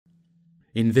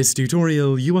In this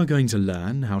tutorial, you are going to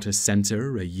learn how to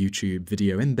center a YouTube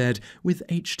video embed with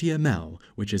HTML,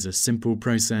 which is a simple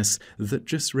process that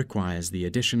just requires the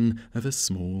addition of a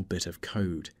small bit of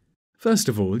code. First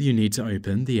of all, you need to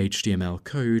open the HTML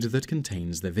code that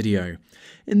contains the video.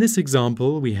 In this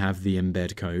example, we have the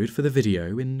embed code for the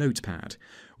video in Notepad.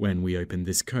 When we open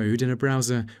this code in a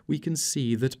browser, we can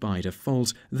see that by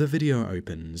default, the video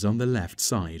opens on the left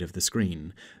side of the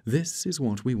screen. This is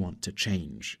what we want to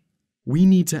change. We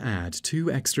need to add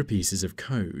two extra pieces of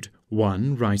code.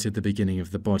 One right at the beginning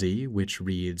of the body, which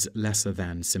reads lesser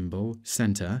than symbol,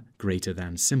 center, greater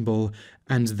than symbol,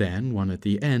 and then one at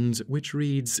the end, which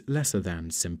reads lesser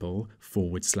than symbol,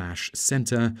 /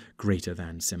 center, greater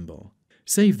than symbol.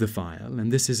 Save the file,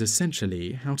 and this is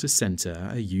essentially how to center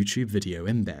a YouTube video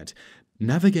embed.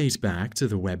 Navigate back to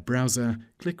the web browser,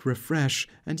 click refresh,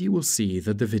 and you will see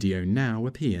that the video now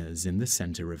appears in the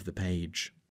center of the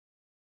page.